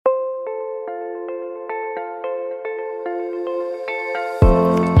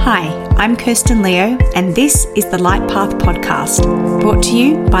Hi, I'm Kirsten Leo, and this is the Light Path Podcast, brought to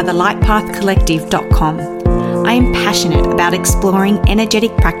you by the lightpathcollective.com. I am passionate about exploring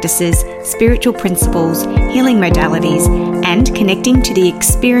energetic practices, spiritual principles, healing modalities, and connecting to the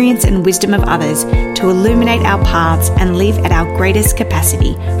experience and wisdom of others to illuminate our paths and live at our greatest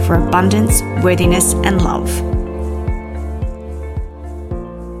capacity for abundance, worthiness, and love.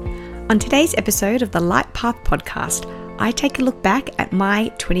 On today's episode of the Light Path Podcast, I take a look back at my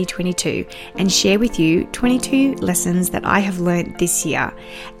 2022 and share with you 22 lessons that I have learned this year.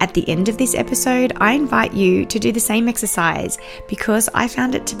 At the end of this episode, I invite you to do the same exercise because I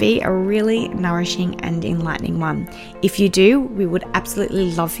found it to be a really nourishing and enlightening one. If you do, we would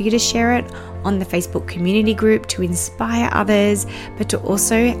absolutely love for you to share it on the Facebook community group to inspire others, but to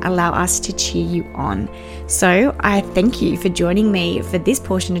also allow us to cheer you on. So I thank you for joining me for this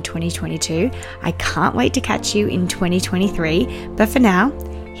portion of 2022. I can't wait to catch you in 2023, but for now,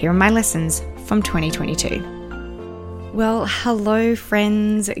 here are my lessons from 2022. Well, hello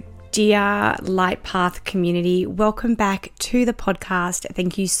friends, dear Light Path community. Welcome back to the podcast.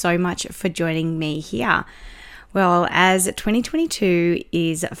 Thank you so much for joining me here. Well, as 2022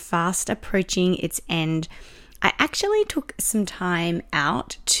 is fast approaching its end, I actually took some time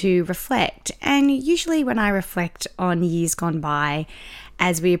out to reflect. And usually when I reflect on years gone by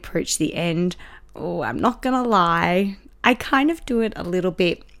as we approach the end, I'm not going to lie, I kind of do it a little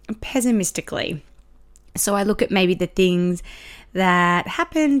bit pessimistically. So I look at maybe the things that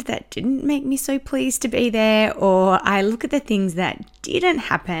happened that didn't make me so pleased to be there, or I look at the things that didn't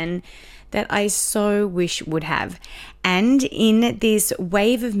happen that I so wish would have. And in this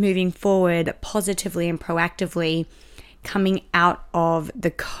wave of moving forward positively and proactively, coming out of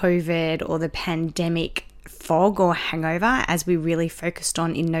the COVID or the pandemic fog or hangover, as we really focused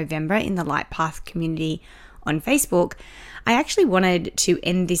on in November in the Light Path community on Facebook, I actually wanted to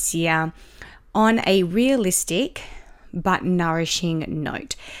end this year on a realistic but nourishing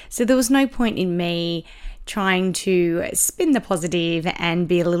note. So there was no point in me trying to spin the positive and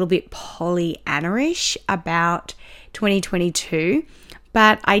be a little bit Pollyanna-ish about 2022,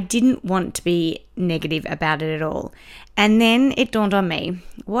 but I didn't want to be negative about it at all. And then it dawned on me,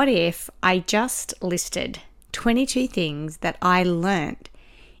 what if I just listed 22 things that I learned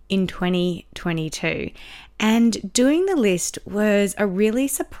in 2022? And doing the list was a really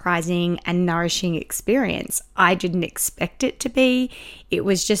surprising and nourishing experience. I didn't expect it to be. It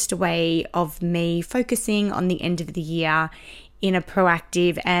was just a way of me focusing on the end of the year in a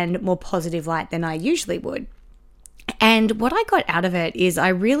proactive and more positive light than I usually would. And what I got out of it is I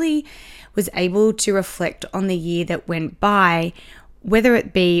really was able to reflect on the year that went by, whether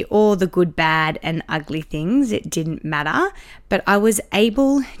it be all the good, bad, and ugly things, it didn't matter. But I was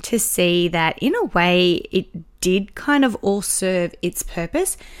able to see that in a way it did kind of all serve its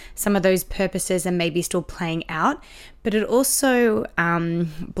purpose. Some of those purposes are maybe still playing out, but it also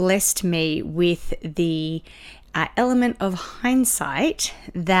blessed me with the element of hindsight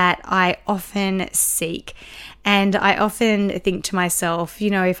that I often seek. And I often think to myself,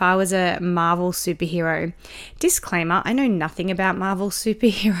 if I was a Marvel superhero, disclaimer, I know nothing about Marvel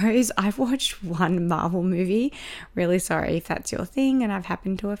superheroes. I've watched one Marvel movie. Really sorry if that's your thing and I've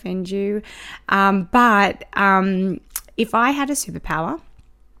happened to offend you. But if I had a superpower,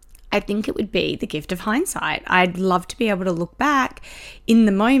 I think it would be the gift of hindsight. I'd love to be able to look back in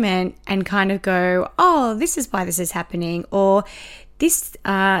the moment and kind of go, oh, this is why this is happening, or this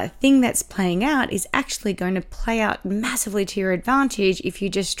thing that's playing out is actually going to play out massively to your advantage if you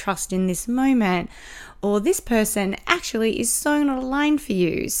just trust in this moment, or this person actually is so not aligned for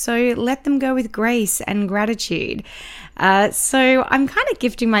you, so let them go with grace and gratitude. So I'm kind of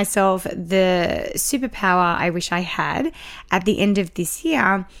gifting myself the superpower I wish I had at the end of this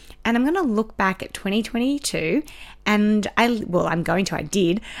year. And I'm going to look back at 2022 and I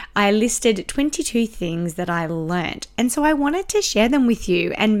listed 22 things that I learned. And so I wanted to share them with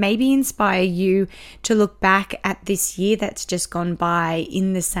you and maybe inspire you to look back at this year that's just gone by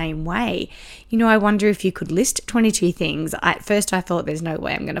in the same way. I wonder if you could list 22 things. At first I thought there's no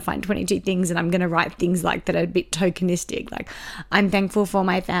way I'm going to find 22 things and I'm going to write things like that are a bit tokenistic. Like, I'm thankful for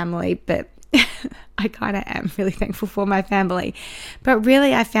my family, but I kind of am really thankful for my family. But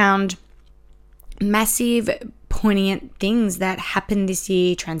really I found massive, poignant things that happened this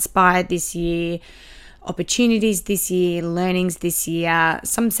year, transpired this year, opportunities this year, learnings this year,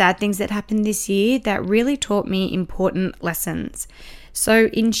 some sad things that happened this year that really taught me important lessons. So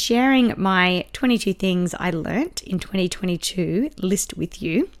in sharing my 22 things I learnt in 2022 list with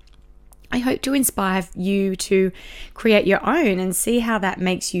you, I hope to inspire you to create your own and see how that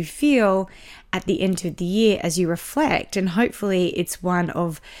makes you feel at the end of the year as you reflect. And hopefully it's one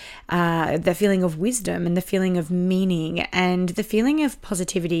of the feeling of wisdom and the feeling of meaning and the feeling of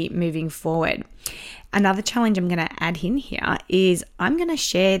positivity moving forward. Another challenge I'm going to add in here is I'm going to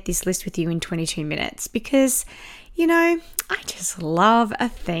share this list with you in 22 minutes because, I just love a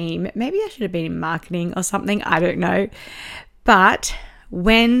theme. Maybe I should have been in marketing or something. I don't know. But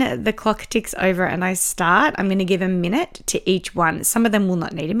when the clock ticks over and I start, I'm going to give a minute to each one. Some of them will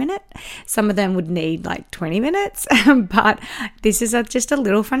not need a minute. Some of them would need like 20 minutes. But this is just a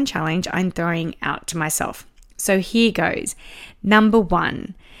little fun challenge I'm throwing out to myself. So here goes. Number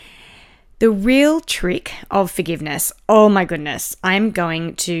 1. The real trick of forgiveness. Oh my goodness. I'm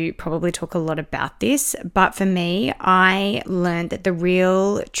going to probably talk a lot about this, but for me, I learned that the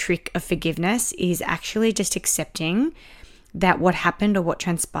real trick of forgiveness is actually just accepting that what happened or what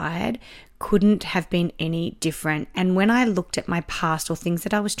transpired couldn't have been any different. And when I looked at my past or things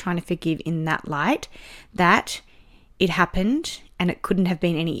that I was trying to forgive in that light, that it happened and it couldn't have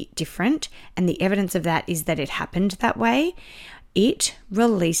been any different, and the evidence of that is that it happened that way, it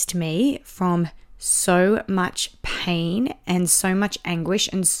released me from so much pain and so much anguish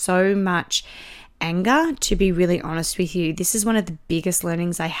and so much anger. To be really honest with you, this is one of the biggest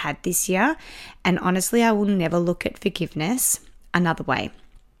learnings I had this year. And honestly, I will never look at forgiveness another way.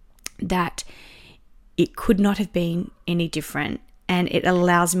 That it could not have been any different. And it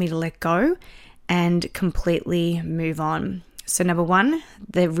allows me to let go and completely move on. So number 1,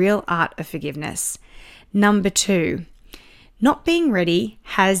 the real art of forgiveness. Number 2, not being ready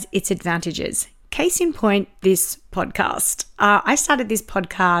has its advantages. Case in point, this podcast. I started this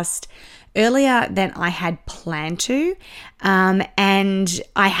podcast earlier than I had planned to, and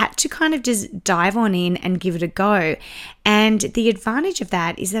I had to kind of just dive on in and give it a go. And the advantage of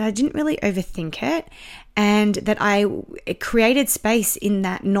that is that I didn't really overthink it, and that it created space in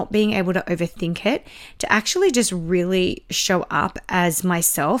that not being able to overthink it to actually just really show up as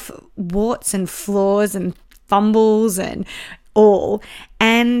myself, warts and flaws and fumbles and all.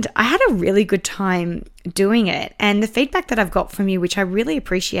 And I had a really good time doing it. And the feedback that I've got from you, which I really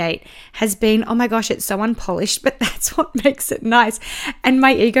appreciate, has been, oh my gosh, it's so unpolished, but that's what makes it nice. And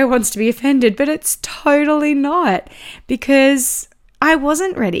my ego wants to be offended, but it's totally not, because I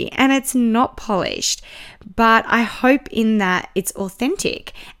wasn't ready and it's not polished. But I hope in that it's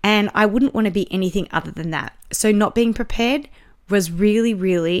authentic, and I wouldn't want to be anything other than that. So not being prepared was really,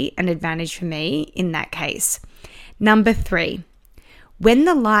 really an advantage for me in that case. Number 3, when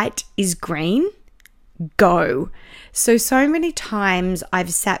the light is green, go. So many times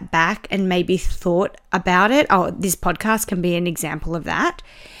I've sat back and maybe thought about it. Oh, this podcast can be an example of that.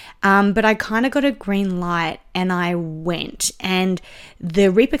 But I kind of got a green light and I went. And the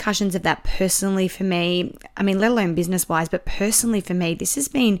repercussions of that personally for me, I mean, let alone business-wise, but personally for me, this has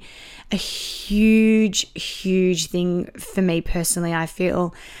been a huge, huge thing for me personally. I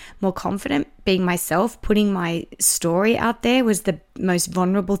feel more confident being myself. Putting my story out there was the most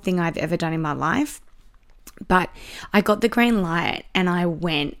vulnerable thing I've ever done in my life. But I got the green light and I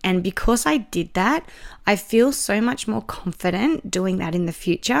went. And because I did that, I feel so much more confident doing that in the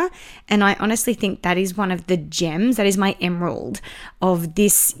future. And I honestly think that is one of the gems, that is my emerald of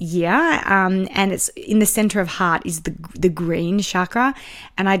this year. And it's in the center of heart is the green chakra.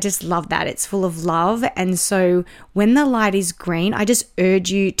 And I just love that. It's full of love. And so when the light is green, I just urge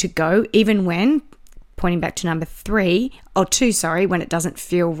you to go, even when, pointing back to number 2, when it doesn't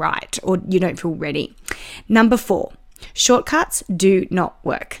feel right or you don't feel ready. Number 4, shortcuts do not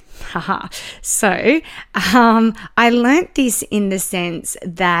work. So I learnt this in the sense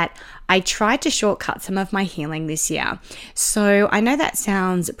that I tried to shortcut some of my healing this year. So I know that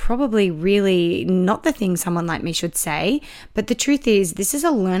sounds probably really not the thing someone like me should say, but the truth is this is a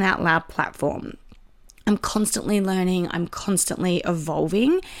learn out loud platform. I'm constantly learning, I'm constantly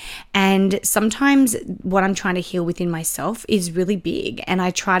evolving, and sometimes what I'm trying to heal within myself is really big, and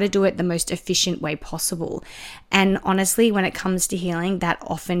I try to do it the most efficient way possible. And honestly, when it comes to healing, that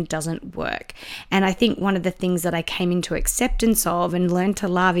often doesn't work. And I think one of the things that I came into acceptance of and learned to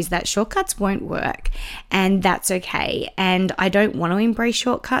love is that shortcuts won't work, and that's okay. And I don't want to embrace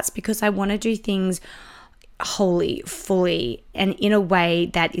shortcuts because I want to do things wholly, fully, and in a way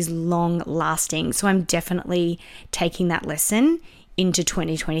that is long lasting. So I'm definitely taking that lesson into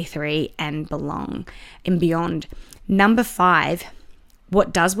 2023 and beyond. Number 5,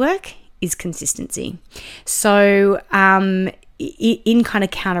 what does work is consistency. So in kind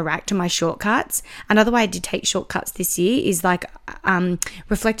of counteract to my shortcuts. Another way I did take shortcuts this year is like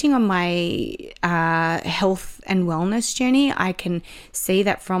reflecting on my health and wellness journey. I can see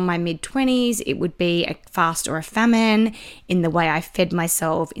that from my mid-20s, it would be a fast or a famine in the way I fed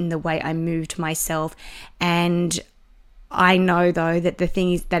myself, in the way I moved myself. And I know though that the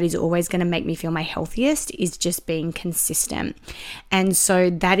thing that is always going to make me feel my healthiest is just being consistent. And so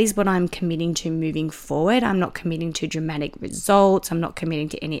that is what I'm committing to moving forward. I'm not committing to dramatic results. I'm not committing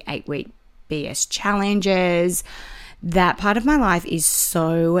to any 8-week BS challenges. That part of my life is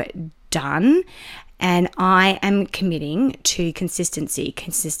so done. And I am committing to consistency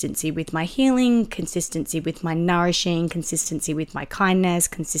with my healing, consistency with my nourishing, consistency with my kindness,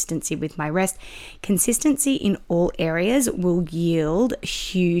 consistency with my rest. Consistency in all areas will yield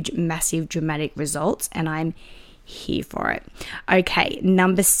huge, massive, dramatic results, and I'm here for it. Okay,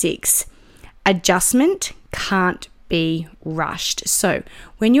 number 6, adjustment can't be rushed. So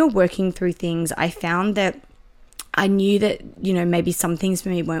when you're working through things, I found that I knew that, maybe some things for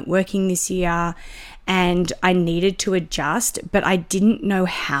me weren't working this year and I needed to adjust, but I didn't know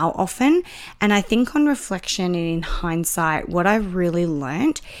how often. And I think on reflection and in hindsight, what I've really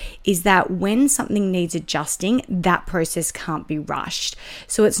learned is that when something needs adjusting, that process can't be rushed.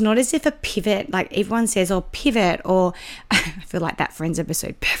 So it's not as if a pivot, like everyone says, or pivot, or I feel like that Friends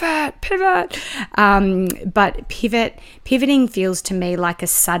episode, pivot. But pivoting feels to me like a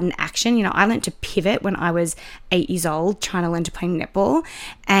sudden action. I learned to pivot when I was 8 years old, trying to learn to play netball.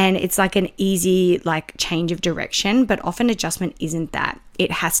 And it's like an easy, change of direction, but often adjustment isn't that.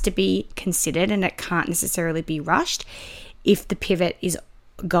 It has to be considered and it can't necessarily be rushed if the pivot is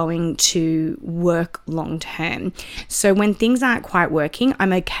going to work long term. So when things aren't quite working,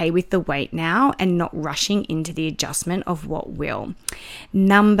 I'm okay with the wait now and not rushing into the adjustment of what will.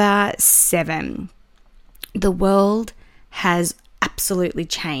 Number 7, the world has absolutely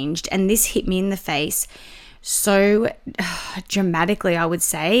changed, and this hit me in the face so dramatically, I would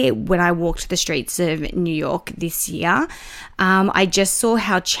say, when I walked the streets of New York this year. I just saw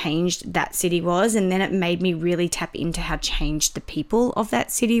how changed that city was, and then it made me really tap into how changed the people of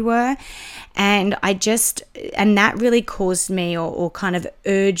that city were. And that really caused me or kind of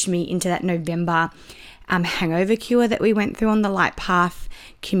urged me into that November hangover cure that we went through on the Light Path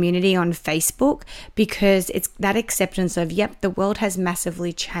community on Facebook, because it's that acceptance of, yep, the world has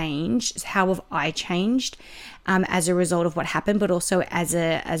massively changed. How have I changed as a result of what happened, but also as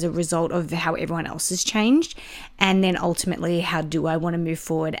a result of how everyone else has changed? And then ultimately, how do I want to move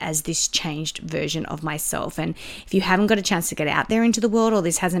forward as this changed version of myself? And if you haven't got a chance to get out there into the world, or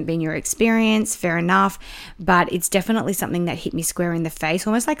this hasn't been your experience, fair enough, but it's definitely something that hit me square in the face,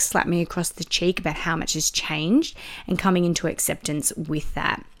 almost like slapped me across the cheek about how much has changed and coming into acceptance with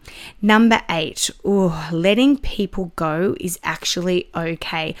that. Number 8, letting people go is actually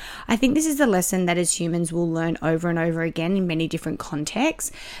okay. I think this is a lesson that as humans we'll learn over and over again in many different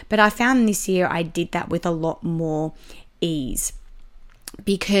contexts, but I found this year I did that with a lot more ease,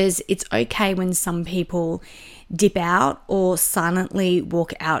 because it's okay when some people dip out or silently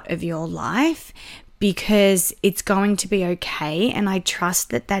walk out of your life, because it's going to be okay. And I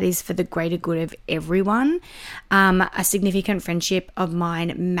trust that that is for the greater good of everyone. A significant friendship of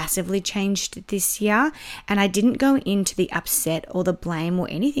mine massively changed this year, and I didn't go into the upset or the blame or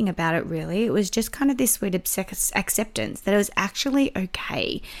anything about it really. It was just kind of this sweet acceptance that it was actually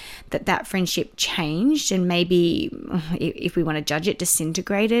okay that friendship changed, and maybe, if we want to judge it,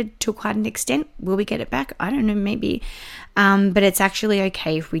 disintegrated to quite an extent. Will we get it back? I don't know, maybe. But it's actually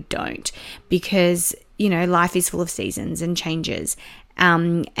okay if we don't, because life is full of seasons and changes.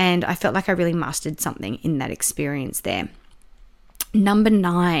 And I felt like I really mastered something in that experience there. Number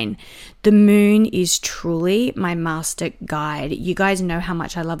 9, the moon is truly my master guide. You guys know how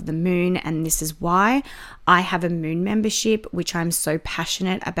much I love the moon, and this is why I have a moon membership, which I'm so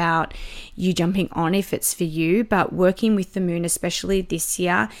passionate about you jumping on if it's for you. But working with the moon, especially this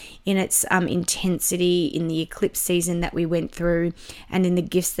year, in its intensity, in the eclipse season that we went through, and in the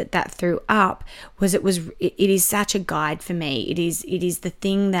gifts that threw up, it is such a guide for me. It is the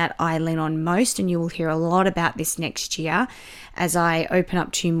thing that I lean on most, and you will hear a lot about this next year as I open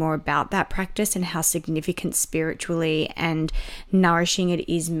up to you more about that practice and how significant spiritually and nourishing it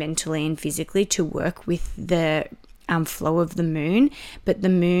is mentally and physically to work with the flow of the moon. But the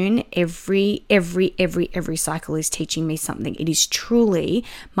moon, every cycle is teaching me something. It is truly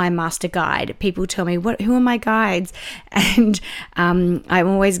my master guide. People tell me, who are my guides? And I'm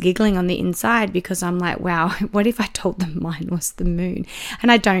always giggling on the inside, because I'm like, wow, what if I told them mine was the moon?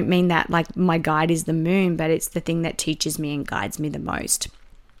 And I don't mean that like my guide is the moon, but it's the thing that teaches me and guides me the most.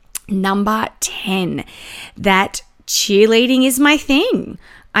 Number 10, that cheerleading is my thing.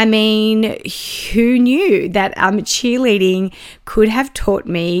 I mean, who knew that cheerleading could have taught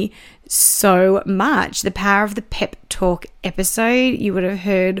me so much? The Power of the Pep Talk episode, you would have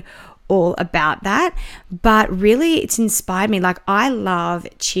heard all about that, but really it's inspired me. Like, I love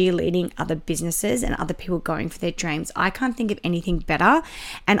cheerleading other businesses and other people going for their dreams. I can't think of anything better,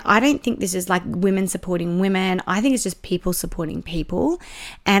 and I don't think this is like women supporting women. I think it's just people supporting people,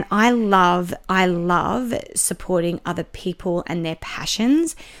 and I love supporting other people and their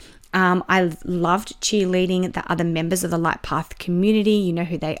passions. I loved cheerleading the other members of the Light Path community. You know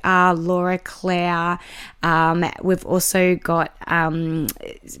who they are, Laura, Claire. We've also got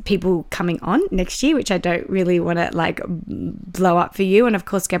people coming on next year, which I don't really want to like blow up for you. And of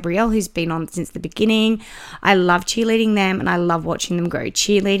course, Gabrielle, who's been on since the beginning. I love cheerleading them and I love watching them grow.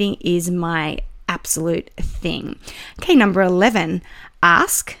 Cheerleading is my absolute thing. Okay, number 11,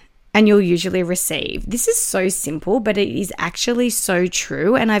 ask and you'll usually receive. This is so simple, but it is actually so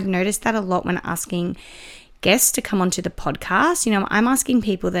true. And I've noticed that a lot when asking guests to come onto the podcast. You know, I'm asking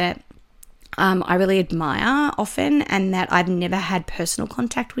people that I really admire often and that I've never had personal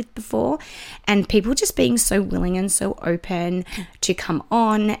contact with before, and people just being so willing and so open to come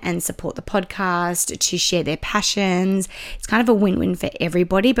on and support the podcast, to share their passions. It's kind of a win-win for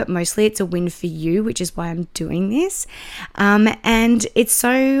everybody, but mostly it's a win for you, which is why I'm doing this. And it's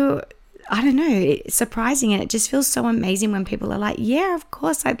so, I don't know, it's surprising, and it just feels so amazing when people are like, yeah, of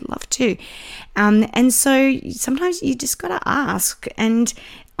course, I'd love to. And so sometimes you just got to ask, and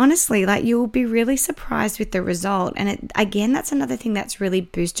honestly, like, you'll be really surprised with the result. And again, that's another thing that's really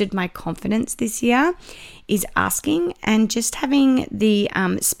boosted my confidence this year, is asking and just having the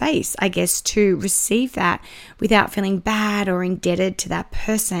space, I guess, to receive that without feeling bad or indebted to that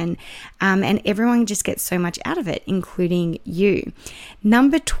person. And everyone just gets so much out of it, including you.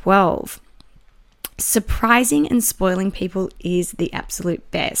 Number 12. Surprising and spoiling people is the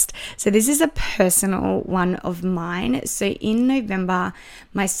absolute best. So this is a personal one of mine. So in November,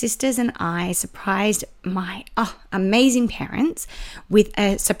 my sisters and I surprised my amazing parents with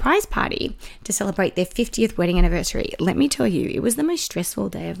a surprise party to celebrate their 50th wedding anniversary. Let me tell you, it was the most stressful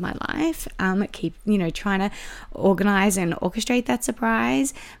day of my life. Trying to organize and orchestrate that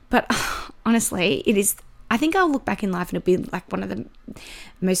surprise. But honestly, it is, I think I'll look back in life and it'll be like one of the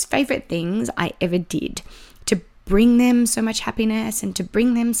most favorite things I ever did, to bring them so much happiness and to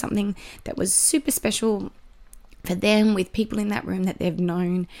bring them something that was super special for them, with people in that room that they've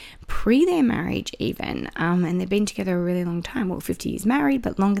known pre their marriage even. And they've been together a really long time. Well, 50 years married,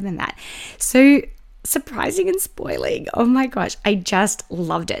 but longer than that. So surprising and spoiling. Oh my gosh, I just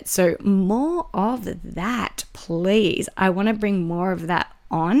loved it. So more of that, please. I want to bring more of that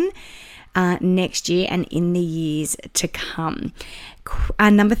on next year and in the years to come.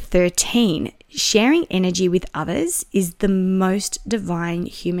 Number 13, sharing energy with others is the most divine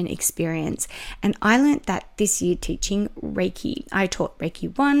human experience. And I learned that this year teaching Reiki. I taught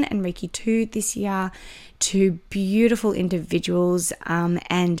Reiki 1 and Reiki 2 this year to beautiful individuals.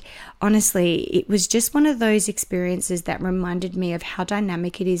 And honestly, it was just one of those experiences that reminded me of how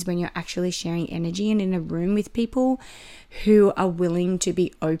dynamic it is when you're actually sharing energy and in a room with people who are willing to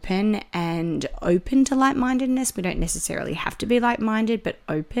be open to like-mindedness. We don't necessarily have to be like-minded, but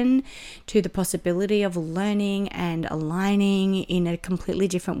open to the possibility of learning and aligning in a completely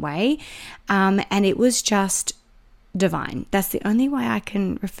different way. And it was just divine. That's the only way I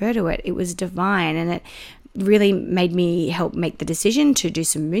can refer to it. It was divine, and it really made me help make the decision to do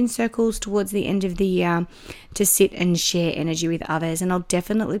some moon circles towards the end of the year, to sit and share energy with others. And I'll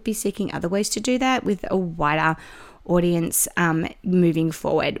definitely be seeking other ways to do that with a wider audience moving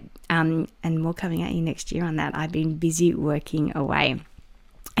forward, and more coming at you next year on that. I've been busy working away.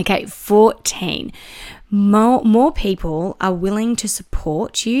 Okay, 14. More people are willing to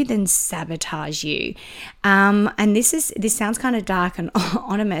support you than sabotage you. And this sounds kind of dark and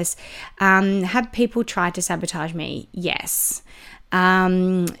ominous. Have people tried to sabotage me? Yes.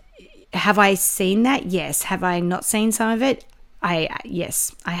 Have I seen that? Yes. Have I not seen some of it?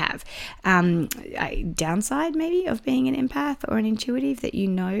 Yes, I have. Downside maybe of being an empath or an intuitive, that you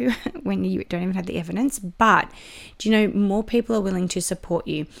know when you don't even have the evidence. But do you know, more people are willing to support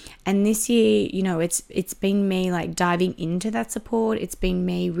you. And this year, you know, it's been me like diving into that support. It's been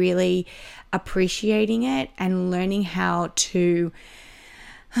me really appreciating it and learning how to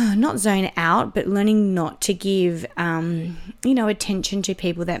not zone out, but learning not to give attention to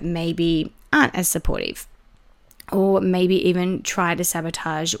people that maybe aren't as supportive. or maybe even try to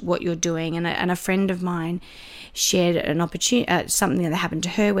sabotage what you're doing. And a friend of mine shared an opportunity, something that happened to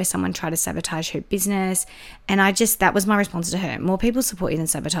her where someone tried to sabotage her business. And that was my response to her. More people support you than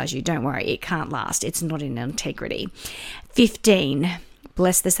sabotage you. Don't worry, it can't last. It's not in integrity. 15,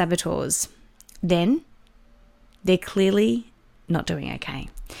 bless the saboteurs. Then they're clearly not doing okay.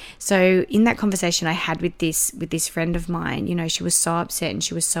 So in that conversation I had with this friend of mine, you know, she was so upset and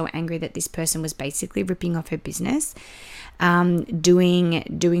she was so angry that this person was basically ripping off her business, doing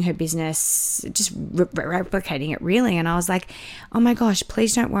her business, just replicating it really. And I was like, oh my gosh,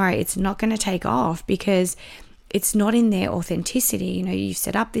 please don't worry. It's not going to take off because it's not in their authenticity. You know, you've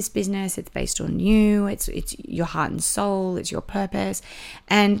set up this business. It's based on you. It's your heart and soul. It's your purpose.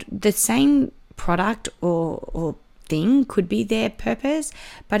 And the same product or thing could be their purpose,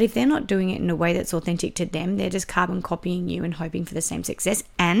 but if they're not doing it in a way that's authentic to them, they're just carbon copying you and hoping for the same success.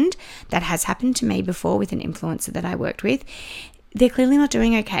 And that has happened to me before with an influencer that I worked with. They're clearly not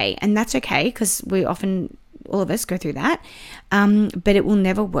doing okay, and that's okay because all of us go through that, but it will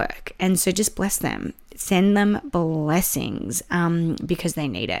never work. And so just bless them, send them blessings because they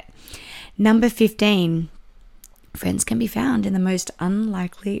need it. Number 15, friends can be found in the most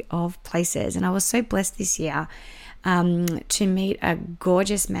unlikely of places. And I was so blessed this year to meet a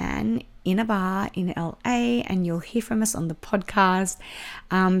gorgeous man in a bar in LA, and you'll hear from us on the podcast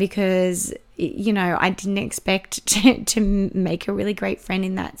because, you know, I didn't expect to make a really great friend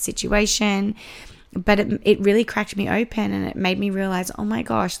in that situation. But it really cracked me open, and it made me realize, oh my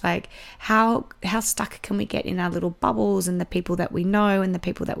gosh, like how stuck can we get in our little bubbles and the people that we know and the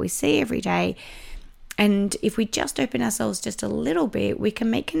people that we see every day. And if we just open ourselves just a little bit, we can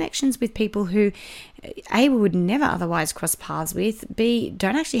make connections with people who, A, we would never otherwise cross paths with, B,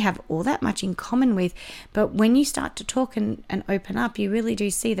 don't actually have all that much in common with. But when you start to talk and open up, you really do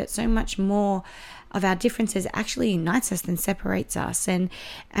see that so much more of our differences actually unites us than separates us.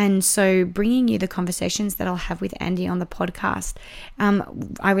 And so bringing you the conversations that I'll have with Andy on the podcast,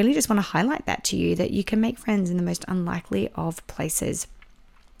 I really just want to highlight that to you, that you can make friends in the most unlikely of places.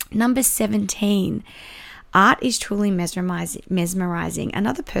 Number 17, art is truly mesmerizing.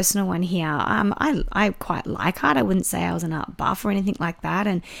 Another personal one here. I quite like art. I wouldn't say I was an art buff or anything like that.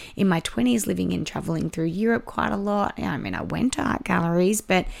 And in my 20s, living and traveling through Europe quite a lot. I mean, I went to art galleries,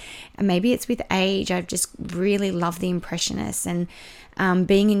 but maybe it's with age. I've just really loved the Impressionists. And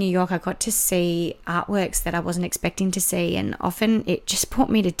being in New York, I got to see artworks that I wasn't expecting to see. And often it just brought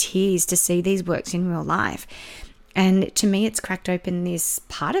me to tears to see these works in real life. And to me, it's cracked open this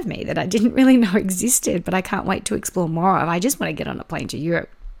part of me that I didn't really know existed, but I can't wait to explore more of. I just want to get on a plane to Europe,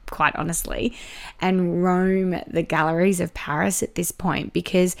 quite honestly, and roam the galleries of Paris at this point,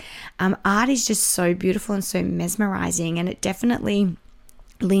 because art is just so beautiful and so mesmerizing. And it definitely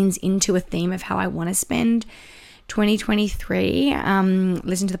leans into a theme of how I want to spend 2023.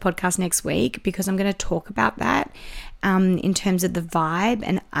 Listen to the podcast next week because I'm going to talk about that in terms of the vibe,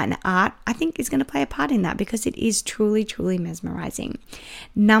 and art I think is going to play a part in that because it is truly, truly mesmerizing.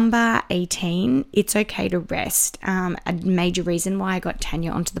 Number 18, it's okay to rest. A major reason why I got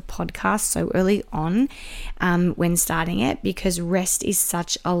Tanya onto the podcast so early on when starting it, because rest is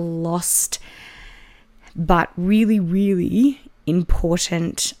such a lost but really, really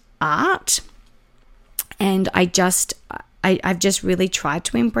important art. And I've just really tried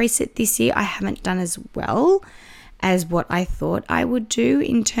to embrace it this year. I haven't done as well as what I thought I would do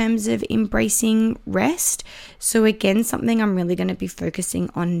in terms of embracing rest. So again, something I'm really going to be focusing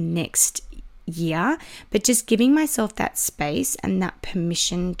on next year, but just giving myself that space and that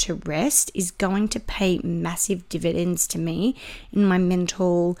permission to rest is going to pay massive dividends to me in my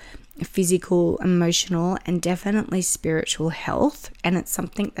mental, physical, emotional, and definitely spiritual health. And it's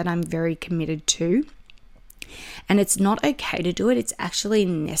something that I'm very committed to. And it's not okay to do it. It's actually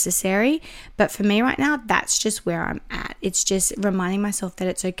necessary. But for me right now, that's just where I'm at. It's just reminding myself that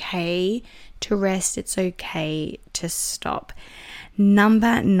it's okay to rest. It's okay to stop.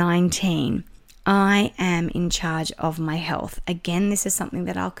 Number 19, I am in charge of my health. Again, this is something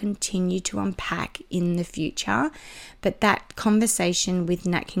that I'll continue to unpack in the future. But that conversation with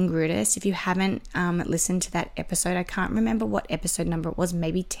Nat Kingrutis, if you haven't listened to that episode, I can't remember what episode number it was,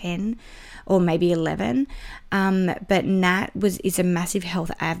 maybe 10 or maybe 11. But Nat is a massive health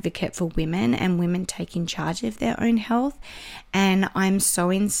advocate for women and women taking charge of their own health. And I'm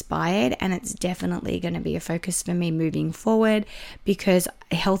so inspired, and it's definitely going to be a focus for me moving forward, because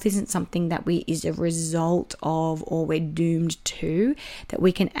health isn't something that is is a result of, or we're doomed to, that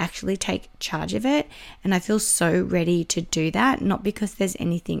we can actually take charge of it. And I feel so ready to do that, not because there's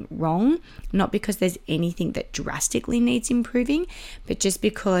anything wrong, not because there's anything that drastically needs improving, but just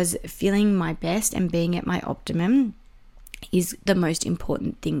because feeling my best and being at my optimum is the most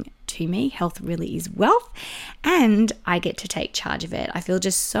important thing to me. Health really is wealth, and I get to take charge of it. I feel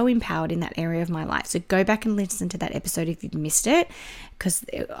just so empowered in that area of my life. So go back and listen to that episode if you've missed it, because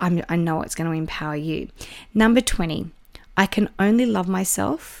I know it's going to empower you. Number 20, I can only love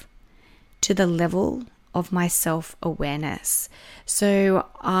myself to the level of my self-awareness. So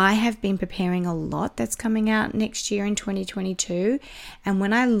I have been preparing a lot that's coming out next year in 2022. And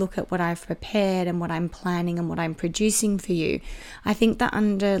when I look at what I've prepared and what I'm planning and what I'm producing for you, I think the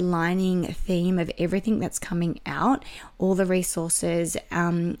underlining theme of everything that's coming out, all the resources,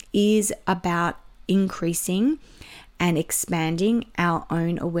 is about increasing and expanding our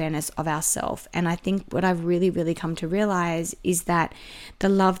own awareness of ourselves. And I think what I've really come to realize is that the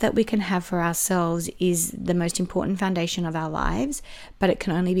love that we can have for ourselves is the most important foundation of our lives, but it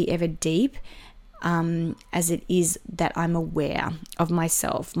can only be ever deep as it is that I'm aware of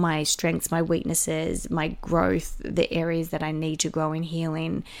myself, my strengths, my weaknesses, my growth, the areas that I need to grow and heal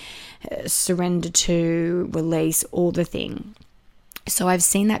in, surrender to, release, all the thing. So I've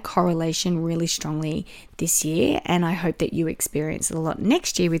seen that correlation really strongly this year, and I hope that you experience it a lot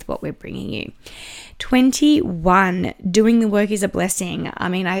next year with what we're bringing you. 21, doing the work is a blessing. I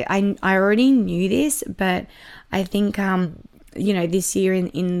mean, I already knew this, but I think, this year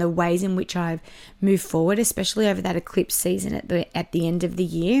in the ways in which I've moved forward, especially over that eclipse season at the end of the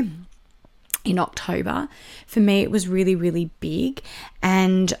year, in October, for me, it was really big.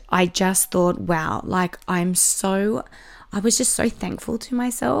 And I just thought, wow, I was just so thankful to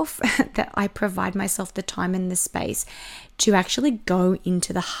myself that I provide myself the time and the space to actually go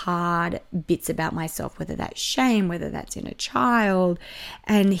into the hard bits about myself, whether that's shame, whether that's in a child,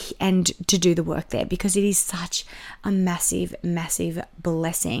 and to do the work there, because it is such a massive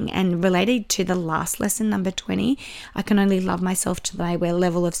blessing. And related to the last lesson, number 20, I can only love myself to my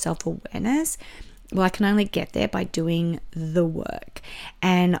level of self-awareness. Well, I can only get there by doing the work.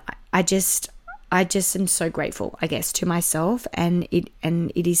 And I just am so grateful, I guess, to myself, and it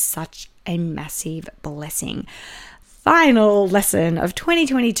is such a massive blessing. Final lesson of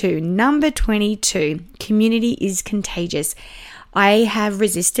 2022, number 22, community is contagious. I have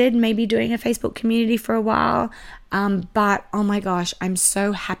resisted maybe doing a Facebook community for a while, but oh my gosh, I'm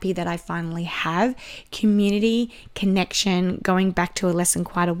so happy that I finally have community connection, going back to a lesson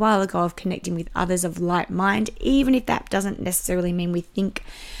quite a while ago of connecting with others of like mind, even if that doesn't necessarily mean we think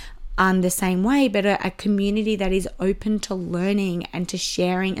the same way, but a community that is open to learning and to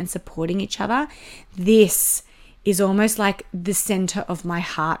sharing and supporting each other. This is almost like the center of my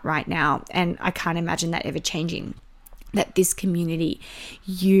heart right now, and I can't imagine that ever changing. That this community,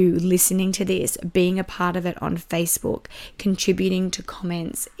 you listening to this, being a part of it on Facebook, contributing to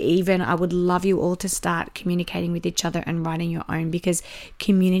comments, even I would love you all to start communicating with each other and writing your own, because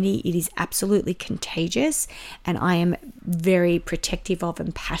community, it is absolutely contagious, and I am very protective of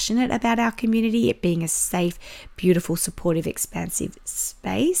and passionate about our community, it being a safe, beautiful, supportive, expansive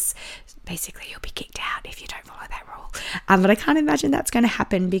space. Basically, you'll be kicked out if you don't follow that rule. But I can't imagine that's going to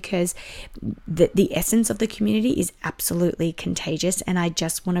happen, because the essence of the community is absolutely contagious, and I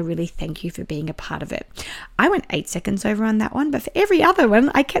just want to really thank you for being a part of it. I went 8 seconds over on that one, but for every other one,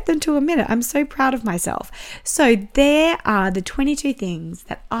 I kept them to a minute. I'm so proud of myself. So there are the 22 things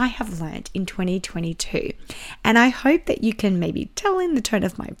that I have learned in 2022, and I hope that you can maybe tell in the tone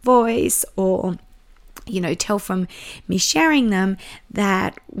of my voice, or tell from me sharing them,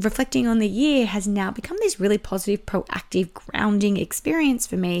 that reflecting on the year has now become this really positive, proactive, grounding experience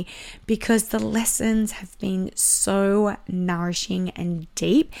for me, because the lessons have been so nourishing and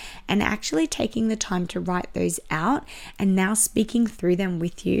deep, and actually taking the time to write those out and now speaking through them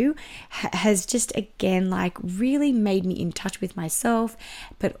with you has just, again, really made me in touch with myself,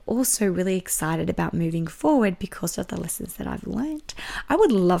 but also really excited about moving forward because of the lessons that I've learned. I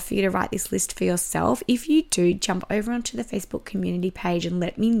would love for you to write this list for yourself. If you do, jump over onto the Facebook community page and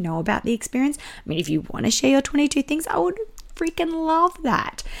let me know about the experience. I mean, if you want to share your 22 things, I would freaking love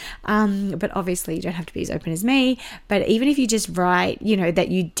that. But obviously you don't have to be as open as me. But even if you just write, that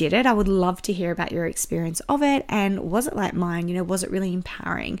you did it, I would love to hear about your experience of it. And was it like mine? Was it really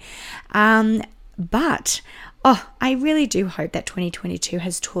empowering? But I really do hope that 2022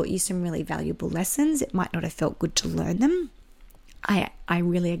 has taught you some really valuable lessons. It might not have felt good to learn them, I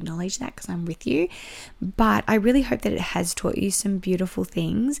really acknowledge that because I'm with you. But I really hope that it has taught you some beautiful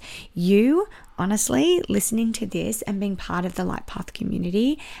things. You, honestly, listening to this and being part of the Light Path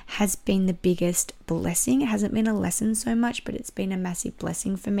community has been the biggest blessing. It hasn't been a lesson so much, but it's been a massive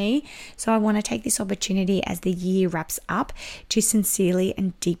blessing for me. So I want to take this opportunity as the year wraps up to sincerely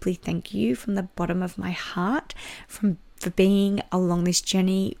and deeply thank you from the bottom of my heart for being along this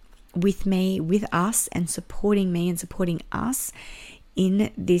journey with me, with us, and supporting me and supporting us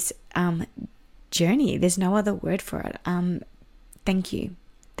in this journey. There's no other word for it. Thank you.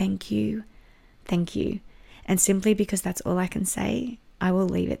 Thank you. Thank you. And simply because that's all I can say, I will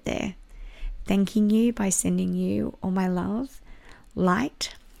leave it there. Thanking you by sending you all my love,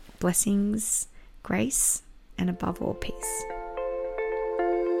 light, blessings, grace, and above all, peace.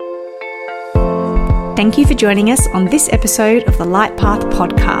 Thank you for joining us on this episode of the Light Path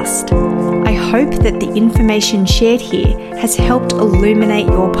podcast. I hope that the information shared here has helped illuminate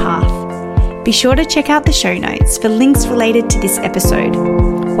your path. Be sure to check out the show notes for links related to this episode.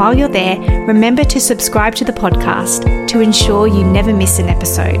 While you're there, remember to subscribe to the podcast to ensure you never miss an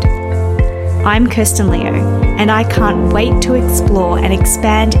episode. I'm Kirsten Leo, and I can't wait to explore and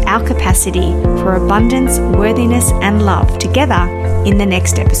expand our capacity for abundance, worthiness, and love together in the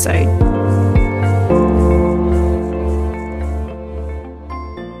next episode.